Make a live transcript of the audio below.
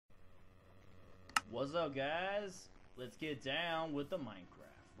What's up, guys? Let's get down with the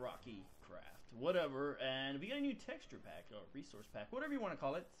Minecraft, Rockycraft, whatever. And we got a new texture pack, or resource pack, whatever you want to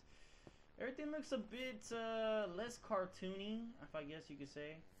call it. Everything looks a bit less cartoony, if I guess you could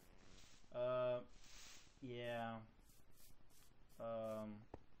say. Yeah.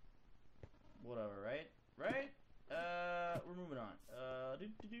 Whatever, right? Right? We're moving on.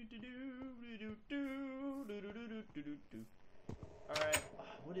 Alright,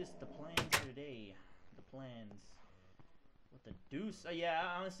 what is the plans for today? The plans. What the deuce? Yeah,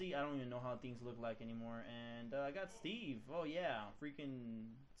 honestly, I don't even know how things look like anymore. And I got Steve. Oh, yeah. Freaking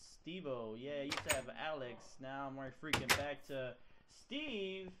Steve-O. Yeah, I used to have Alex. Now I'm right freaking back to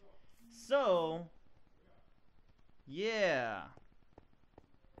Steve. So, yeah.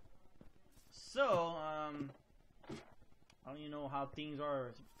 So, I don't even know how things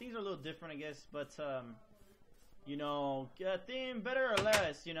are. Things are a little different, I guess. But, you know, thing better or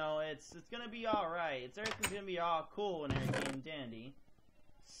less, you know, it's gonna be alright. Everything's gonna be all cool and everything dandy.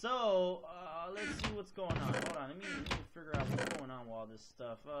 So, let's see what's going on. Hold on, let me figure out what's going on with all this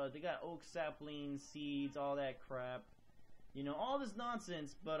stuff. They got oak saplings, seeds, all that crap. You know, all this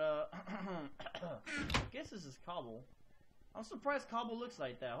nonsense, but, I guess this is cobble. I'm surprised cobble looks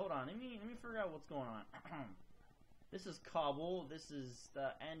like that. Hold on, let me figure out what's going on. This is cobble, this is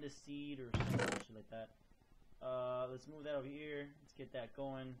the andesite or something like that. Let's move that over here. Let's get that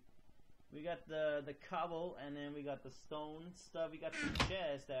going. We got the cobble, and then we got the stone stuff. We got some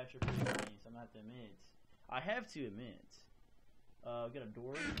chests that actually pretty nice. I'm gonna have to admit. I have to admit. We got a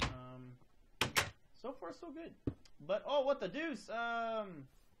door. So far so good. But oh, what the deuce?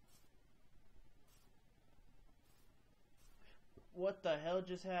 What the hell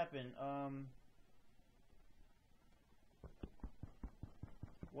just happened?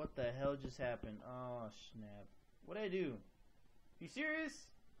 What the hell just happened? Oh snap! What did I do? You serious?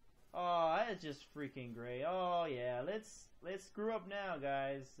 Oh, that's just freaking great. Oh yeah, let's screw up now,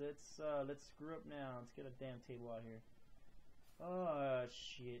 guys. Let's screw up now. Let's get a damn table out here. Oh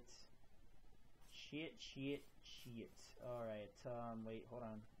shit! Shit! All right. Wait, hold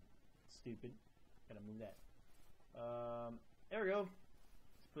on. Stupid. Gotta move that. There we go.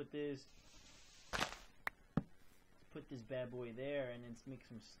 Let's put this. Put this bad boy there, and then let's make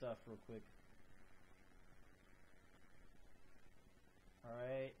some stuff real quick.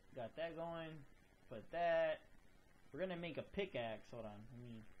 Alright, got that going. Put that. We're gonna make a pickaxe. Hold on.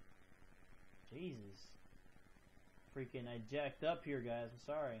 Jesus. Freaking, I jacked up here, guys. I'm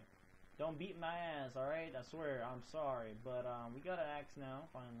sorry. Don't beat my ass, alright? I swear, I'm sorry. But, we got an axe now,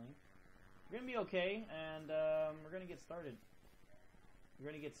 finally. We're gonna be okay, and, we're gonna get started.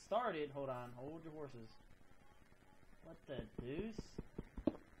 Hold on. Hold your horses. What the deuce?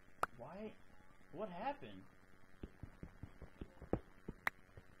 Why? What happened?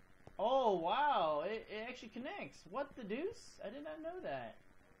 Oh wow! It actually connects. What the deuce? I did not know that.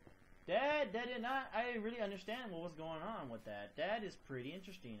 That did not. I really understand what was going on with that. That is pretty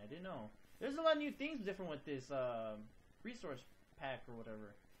interesting. I didn't know. There's a lot of new things different with this resource pack or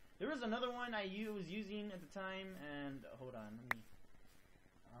whatever. There was another one I was using at the time, and hold on, let me.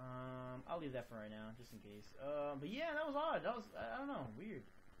 I'll leave that for right now, just in case. But yeah, that was odd. That was, I don't know, weird.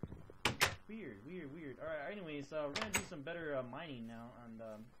 Alright, anyways, we're gonna do some better mining now, and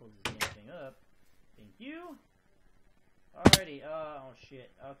close this damn thing up. Thank you. Alrighty, oh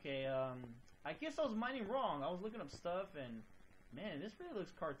shit. Okay, I guess I was mining wrong. I was looking up stuff, and man, this really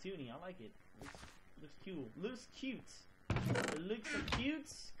looks cartoony. I like it. Looks cute. It looks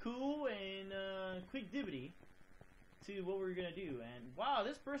cute, cool, and quick dibbity to what we're gonna do. And wow,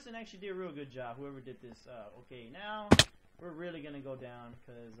 this person actually did a real good job, whoever did this. Okay, now we're really gonna go down,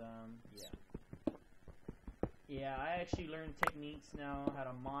 because yeah, I actually learned techniques now, how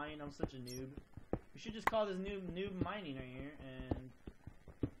to mine. I'm such a noob. We should just call this noob mining right here.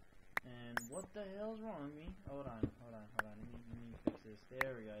 And what the hell's wrong with me? Hold on, let me fix this.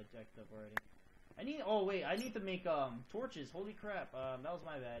 There we go. I jacked up already. I need to make torches. Holy crap, that was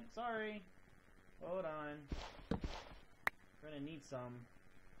my bad. Sorry. Hold on. We're gonna need some.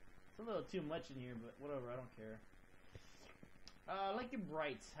 It's a little too much in here, but whatever, I don't care. Like the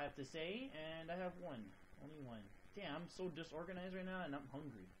brights have to say, and I have one. Only one. Damn, I'm so disorganized right now, and I'm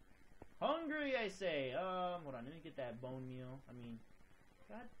hungry. Hungry, I say! Hold on, let me get that bone meal.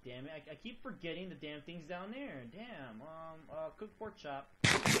 God damn it, I keep forgetting the damn things down there. Damn, cooked pork chop.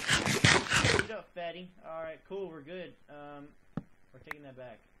 Eat up, fatty. Alright, cool, we're good. We're taking that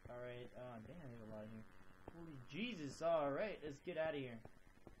back. Alright, damn, there's a lot in here. Holy Jesus, alright, let's get out of here.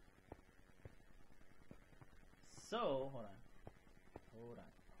 So, hold on.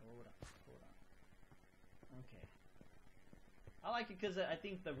 Okay. I like it because I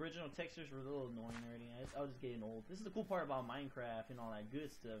think the original textures were a little annoying already. I was just getting old. This is the cool part about Minecraft and all that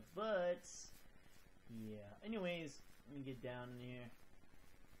good stuff. But yeah. Anyways, let me get down in here.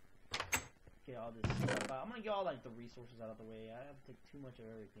 Get all this stuff out. I'm gonna get all like the resources out of the way. I have to take too much of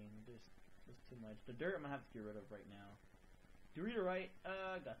everything. There's too much. The dirt I'm gonna have to get rid of right now. Dorito,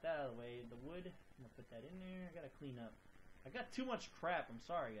 got that out of the way. The wood, I'm gonna put that in there. I gotta clean up. I got too much crap. I'm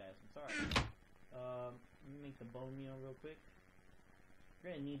sorry, guys. I'm sorry. Let me make the bone meal real quick.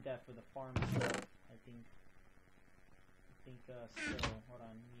 We're gonna need that for the farm stuff, I think. So, hold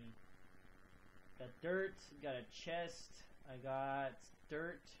on, got dirt, got a chest, I got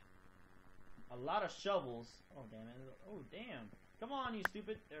dirt, a lot of shovels. Oh, damn it. Oh, damn. Come on, you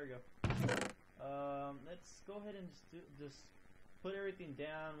stupid. There we go. Let's go ahead and just put everything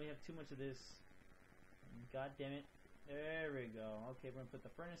down. We have too much of this. God damn it. There we go. Okay, we're gonna put the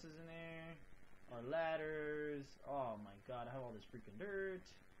furnaces in there. Our ladders. Oh my god, I have all this freaking dirt.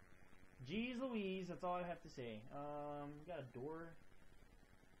 Jeez Louise, that's all I have to say. We got a door.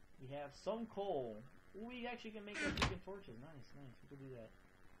 We have some coal. We actually can make our freaking torches. Nice, nice. We can do that.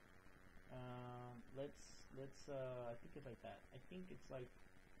 Let's I think it's like that. I think it's like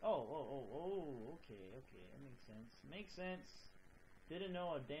okay, that makes sense. Makes sense. Didn't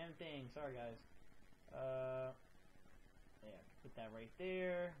know a damn thing. Sorry guys. Yeah, put that right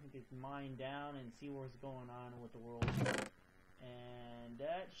there. We can mine down and see what's going on with the world. And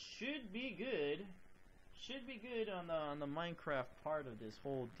that should be good. Should be good on the Minecraft part of this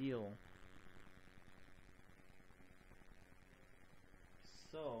whole deal.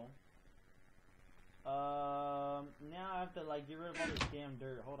 So now I have to like get rid of all this damn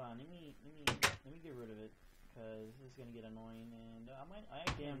dirt. Hold on, let me get rid of it, cause this is gonna get annoying. And I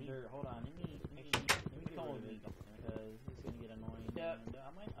damn dirt. Hold on, let me get rid of it, cause this is gonna get annoying. Yeah. And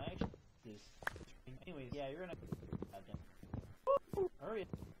I actually this. Anyways, yeah, you're gonna. Hurry.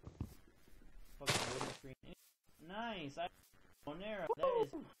 Fucking loading screen. Nice. On there. That is.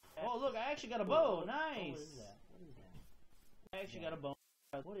 Oh look, I actually got a bow. Nice. What is that? What is that? I actually got a bow.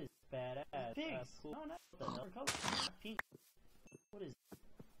 What is badass? Pigs. Cool. No, not the color. Pink. What is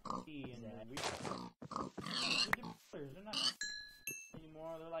that? They're not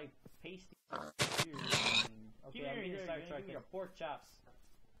anymore. They're like pasty. Okay, I'm gonna start your pork chops.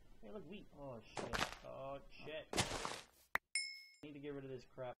 Hey, look, wheat. Oh shit. Oh shit. I need to get rid of this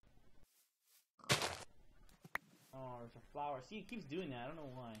crap. Oh, there's a flower. See, it keeps doing that. I don't know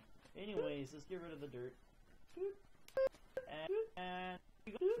why. Anyways, let's get rid of the dirt. And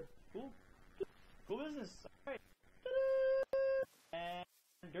cool. Cool business. Alright. And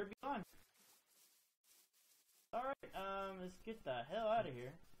dirt be gone. Alright, let's get the hell out of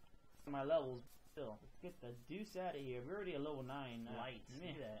here. My levels still. Let's get the deuce out of here. We're already at level 9. Lights.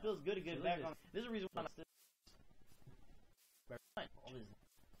 Man, feels good to get back on. This is the reason why I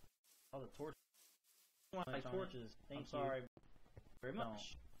all the torches. Like torches. I'm sorry very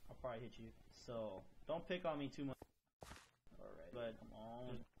much. I'll probably hit you. So don't pick on me too much. Alright, but come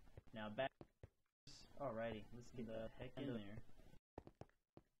on. Now back. Alrighty, let's get the heck in there.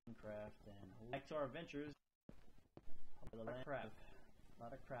 Craft and back to our adventures. A lot of crap. A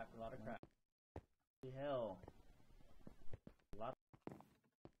lot of crap. A lot of crap. Hell. A lot of.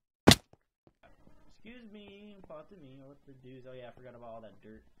 Excuse me, pardon me, what the dudes? Oh yeah, I forgot about all that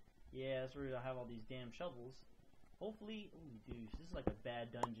dirt. Yeah, that's where I have all these damn shovels. Hopefully, ooh, dude, this is like a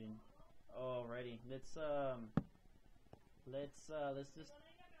bad dungeon. Alrighty, let's just.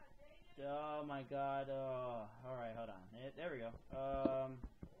 Oh my god. Alright, hold on. There we go.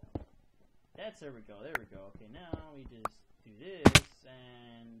 There we go. There we go. Okay, now we just do this,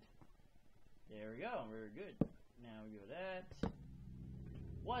 and there we go. We're good. Now we go that.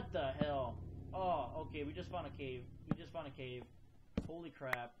 What the hell? Oh, okay, we just found a cave. Holy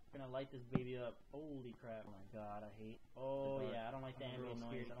crap. We're gonna light this baby up. Holy crap. Oh my god, I hate. Oh yeah, I don't like the ambient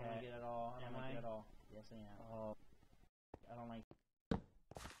noise. I don't like it at all. I don't like it at all. Yes, I am. Oh, I don't like.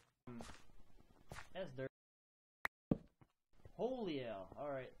 That's dirt. Holy hell.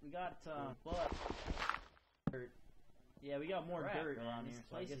 Alright, we got blood. Dirt. Yeah, we got more dirt around here.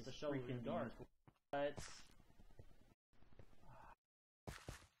 So I guess the shovel is dark. Let's.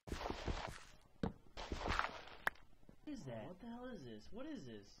 What is that? What the hell is this? What is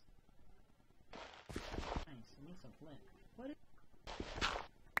this? Nice, I need some flint. What is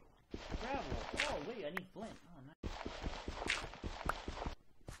gravel? Oh wait, I need flint. Oh nice.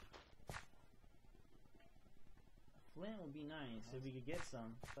 Flint would be nice if we could get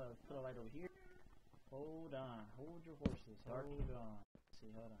some. So put a light over here. Hold on, hold your horses. Hold on. Let's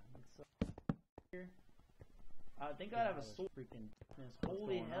see, hold on. It's here. I think I have a sword freaking.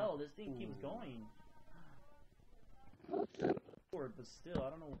 Holy hell, this thing keeps going. board, but still, I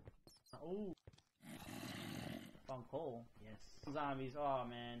don't know. Oh, found coal. Yes. Zombies. Oh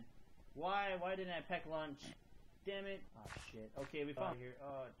man, why didn't I pack lunch? Damn it. Oh shit. Okay, we found here.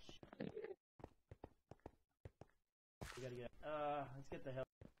 Oh shit. We gotta get. Let's get the hell.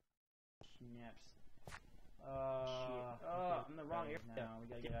 Snaps. Oh, I'm in the wrong area now. We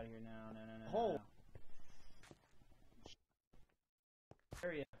gotta get out of here now. No. Hole.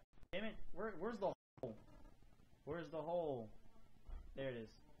 Area. Damn it. Where's the hole? Where's the hole? There it is.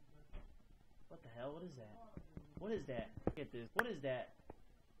 What the hell? What is that? What is that? Get this. What is that?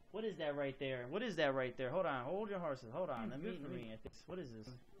 What is that right there? What is that right there? Hold on. Hold your horses. Hold on. Let me. What is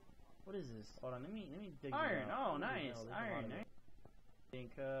this? What is this? Hold on. Let me dig. Iron. Oh, nice. Iron. I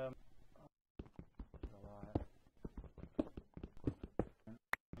think. There's a lot.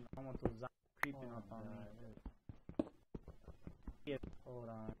 I want those zombies creeping up on me. Yeah. Hold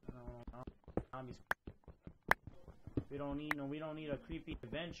on. No. Zombies. We don't need a creepy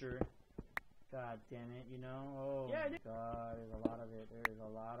adventure. God damn it, you know? Oh yeah, God, there's a lot of it. There's a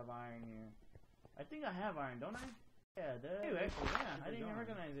lot of iron here. I think I have iron, don't I? Yeah, actually, yeah. I didn't even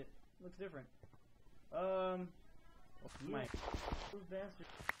recognize it. Looks different. My those bastards.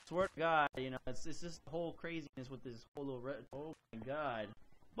 Swear to God, you know, it's just the whole craziness with this whole little red. Oh my God.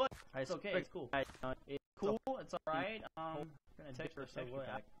 But it's okay. It's cool. It's cool. It's alright. Gonna text her so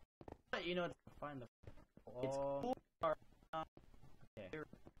what? But you know, it's find the. It's cool. Okay,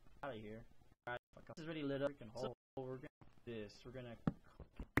 out of here. Alright, this is already lit up. So we're gonna do this. We're gonna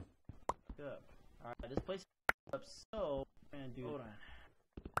cook up. Alright, this place is up. So we're gonna do. Hold on.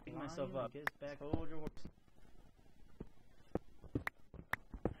 Pick myself up. Get back. Hold your horse.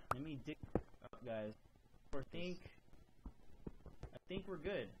 Let me dig up, guys. I think we're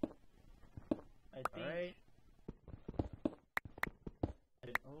good. I think. Alright.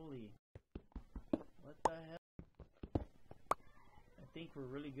 Holy. What the hell? I think we're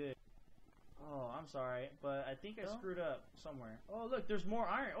really good. Oh, I'm sorry, but I think I screwed up somewhere. Oh, look, there's more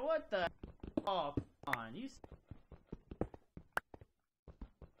iron. Oh, what the? Oh, come on. You.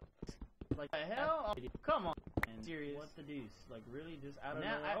 Like the hell? Oh, come on. Serious? What the deuce? Like really? Just out of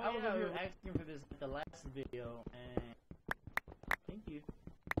nowhere? I was over here asking for this at the last video, and thank you.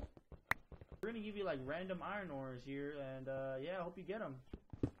 We're gonna give you like random iron ores here, and yeah, I hope you get them.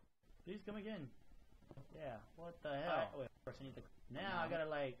 Please come again. Yeah. What the hell? Wait, first I need to. Now I gotta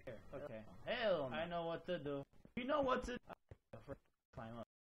like. Okay. Hell no. I know what to do. You know what to. Climb up.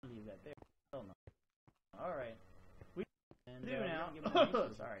 Leave that there. Hell no. All right. We do now.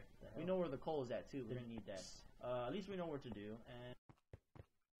 Sorry. We know where the coal is at too. We didn't need that. At least we know what to do.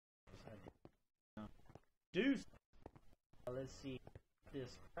 And deuce. Let's see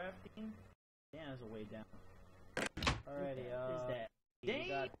this crafting. Yeah, there's a way down. Alrighty. What is that?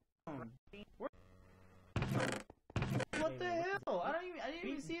 Damn. What the hell? I didn't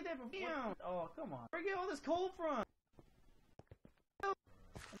even see that before. Oh, come on. Where did I get all this coal from?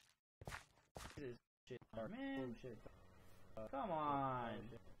 This shit, man. Come on.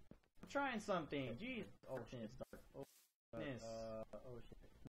 I'm trying something. Jeez. Oh shit, it's dark. Oh shit.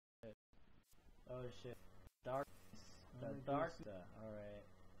 Oh shit. Darkness. The dark stuff. Alright.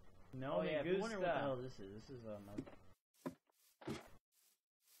 No, yeah, I wonder what the hell this is. This is I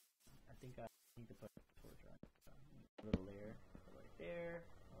think I need to put a torch on. A little layer right there.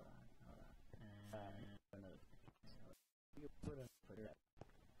 Hold on. And another. Put that.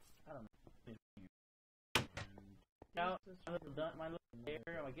 I don't know. Now, my little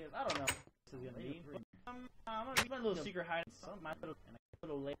layer, I guess. I don't know what this is gonna be. I'm gonna use my little secret hiding. My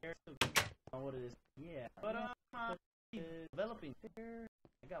little layer. I don't know what it is. Yeah. But developing there.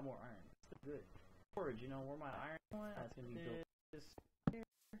 I got more iron. That's good. Storage, you know, where my iron went. That's gonna be built.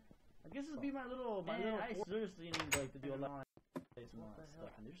 I guess this will be my little. I seriously need like to do a lot of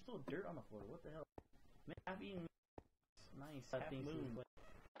stuff. And there's still dirt on the floor. What the hell? Man, I've eaten nice. Half moon.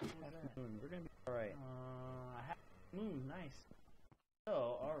 We're gonna be alright. Half moon. Nice.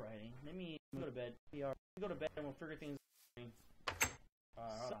 So, alrighty. Let me go to bed. Go to bed and we'll figure things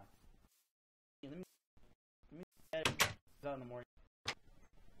out. Hold on. Let me get out in the morning.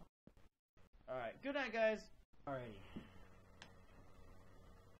 Alright. Good night, guys. Alrighty.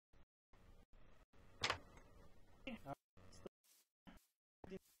 Okay.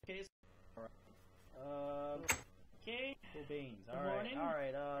 Okay. Cool beans. All right. All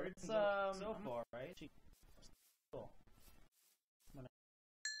right. It's so far, right? Cool.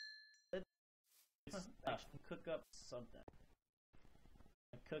 Let's actually cook up something.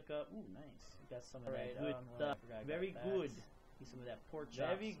 Cook up. Ooh, nice. We got some of that good stuff. Very good. Need some of that pork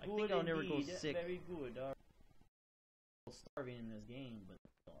chops. Very good. I think I'll never go sick. Very good. Starving in this game, but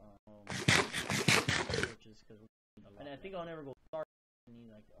torches because we need a lot. And I think I'll never go start. I need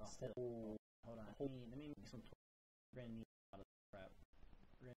like a whole. Hold on. Let me make some torches. We're gonna need a lot of crap.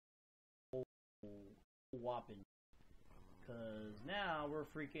 We're gonna need a whole whopping. Cause now we're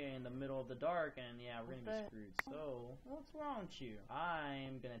freaking in the middle of the dark, and yeah, we're gonna be screwed. So what's wrong with you?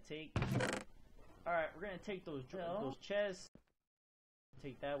 I'm gonna take. All right, we're gonna take those chests.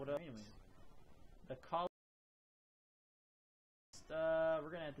 Take that. What up? Anyways, the collar.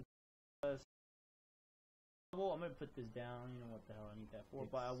 We're gonna have to. I'm gonna put this down. You know what the hell I need that for?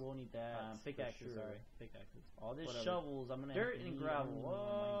 But I will need that. Pickaxes. Sure. Sorry, pickaxes. All this shovels. I'm gonna dirt and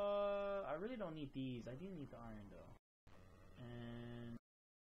gravel. I really don't need these. I do need the iron though. And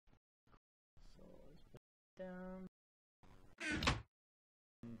so let's put it down.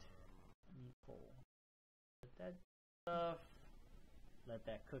 And I need coal. Put that stuff. Let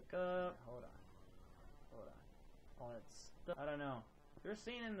that cook up. Hold on. All that stuff. I don't know. They're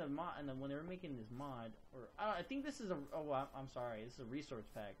saying in the mod, and when they were making this mod, or I think this is a. Oh, I'm sorry. This is a resource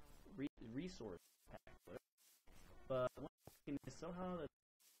pack. Resource pack. Whatever. But when somehow the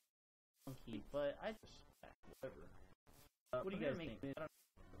funky. But I just whatever. What do you guys think?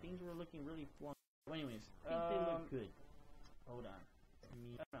 Things were looking really flung. Well, anyways, I think they look good. Hold on. I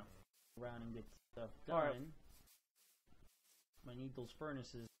don't know. Around and get stuff done. Right. I need those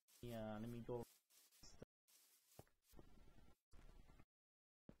furnaces. Yeah, let me go.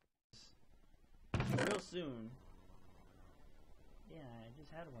 Real soon. Yeah, I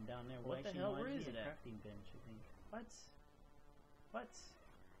just had one down there. What the hell? Where is it at? Crafting bench, I think. What?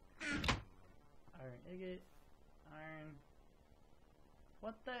 Iron ingot. Iron.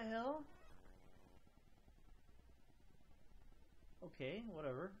 What the hell? Okay,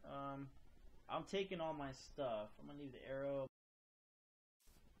 whatever. I'm taking all my stuff. I'm gonna leave the arrow.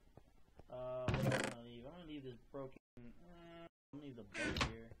 What else am I gonna leave? I'm gonna leave this broken. I'm gonna leave the boat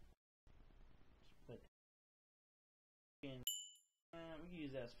here. Just put. We can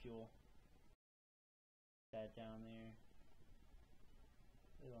use that as fuel. That down there.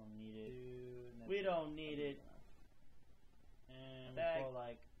 We don't need it. Dude, we don't need it. And back. Go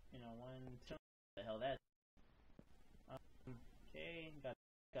like, you know, what the hell that? Okay,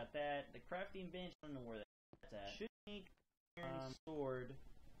 got that. The crafting bench, I don't know where that's at. Should make iron sword.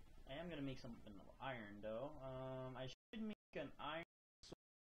 I am gonna make something of iron though. I should make an iron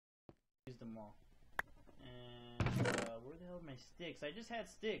sword. Use them all. And where the hell are my sticks? I just had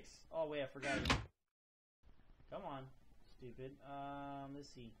sticks. Oh wait, I forgot it. Come on, stupid. Let's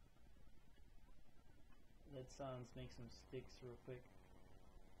see. Let's make some sticks real quick.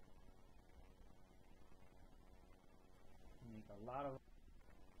 Make a lot of.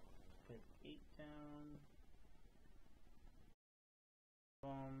 Put 8 down.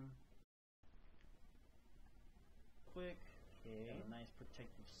 Quick. Okay. Got a nice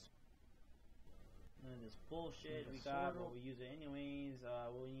protective. None of this bullshit we got, but we use it anyways.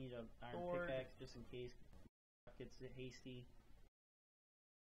 We'll need an iron pickaxe just in case it gets hasty.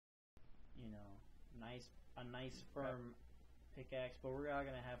 You know, a nice firm pickaxe, but we're not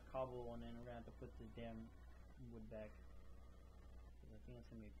gonna have cobble, and then we're gonna have to put the damn wood back. I think that's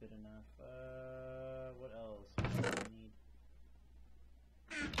gonna be good enough. What else? What do we need?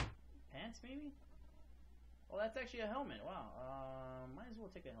 Pants, maybe? Well, that's actually a helmet. Wow. Might as well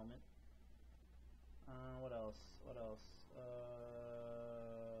take a helmet. What else?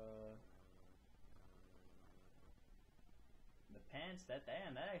 The pants. That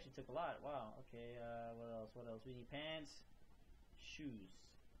actually took a lot. Wow. Okay. What else? We need pants, shoes.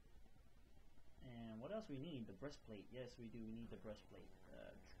 And what else we need? The breastplate. Yes, we do. We need the breastplate.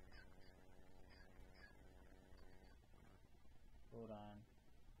 Hold on.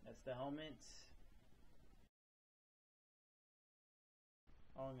 That's the helmet.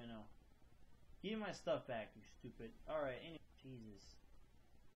 Oh no. Give me my stuff back, you stupid. Alright, anyway. Jesus.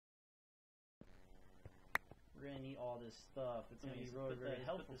 We're gonna need all this stuff. It's gonna be really great.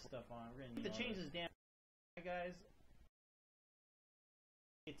 Help this stuff on. We're gonna need to change this damn. Guys.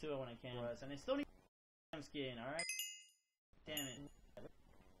 Get to it when I can. And I still need skin, alright? Damn it.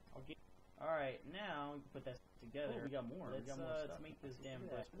 Alright, now we can put that together. Oh, we got more. Let's make this damn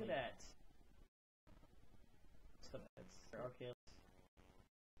breastplate. Look at that. Stuff that's okay.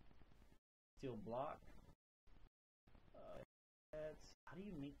 Steel block. How do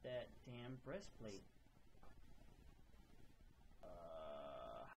you make that damn breastplate?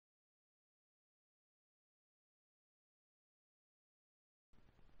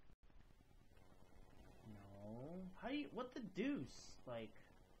 How do you, what the deuce? Like,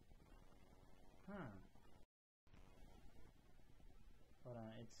 hold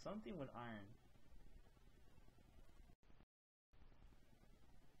on, it's something with iron.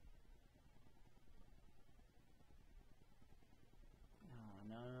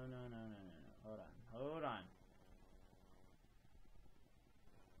 No. Hold on.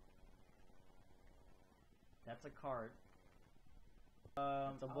 That's a cart. It's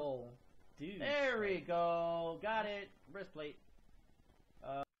a bowl. Dude. There we go. Got it. Breastplate.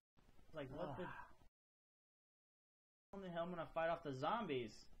 Like what the? How the hell am I gonna fight off the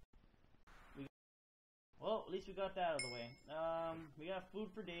zombies? Well, at least we got that out of the way. We got food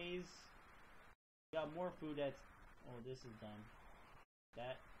for days. We got more food that's... Oh, this is done.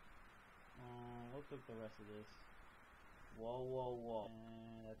 That... we'll cook the rest of this. Whoa.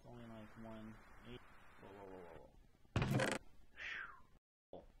 That's only like one. Whoa.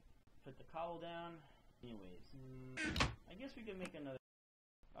 Put the cobble down. Anyways. I guess we can make another...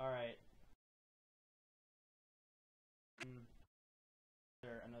 Alright.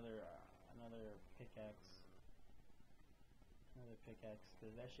 Another pickaxe. Another pickaxe,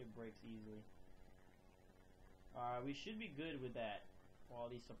 because that shit breaks easily. Alright, we should be good with that. All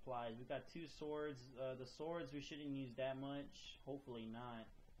these supplies. We got 2 swords. The swords we shouldn't use that much. Hopefully not.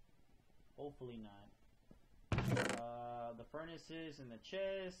 The furnaces and the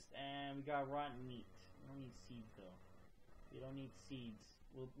chest, and we got rotten meat. We don't need seeds though. We don't need seeds.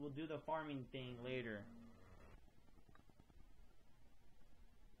 We'll do the farming thing later.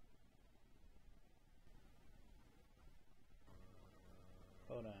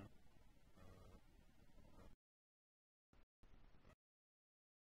 Hold on.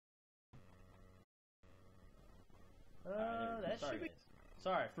 That should be.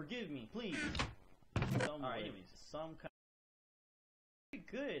 Sorry, forgive me, please. Alright, anyways, some kind of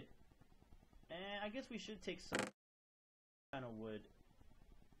good. And I guess we should take some kind of wood.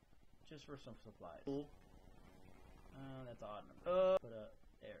 Just for some supplies. That's odd number. Put up.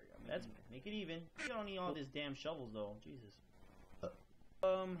 There we go. That's make it even. You don't need all these damn shovels though. Jesus.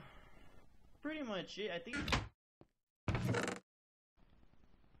 Pretty much it. I think.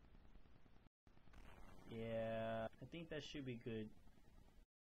 Yeah, I think that should be good.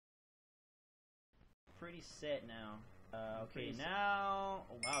 Pretty set now. Okay, now.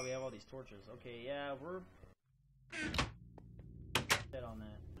 Oh wow, we have all these torches. Okay, yeah, we're set on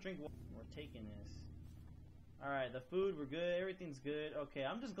that. Drink water. We're taking this. Alright, the food, we're good. Everything's good. Okay,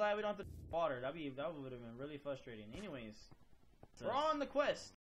 I'm just glad we don't have to water. That would have been really frustrating. Anyways, we're on the quest.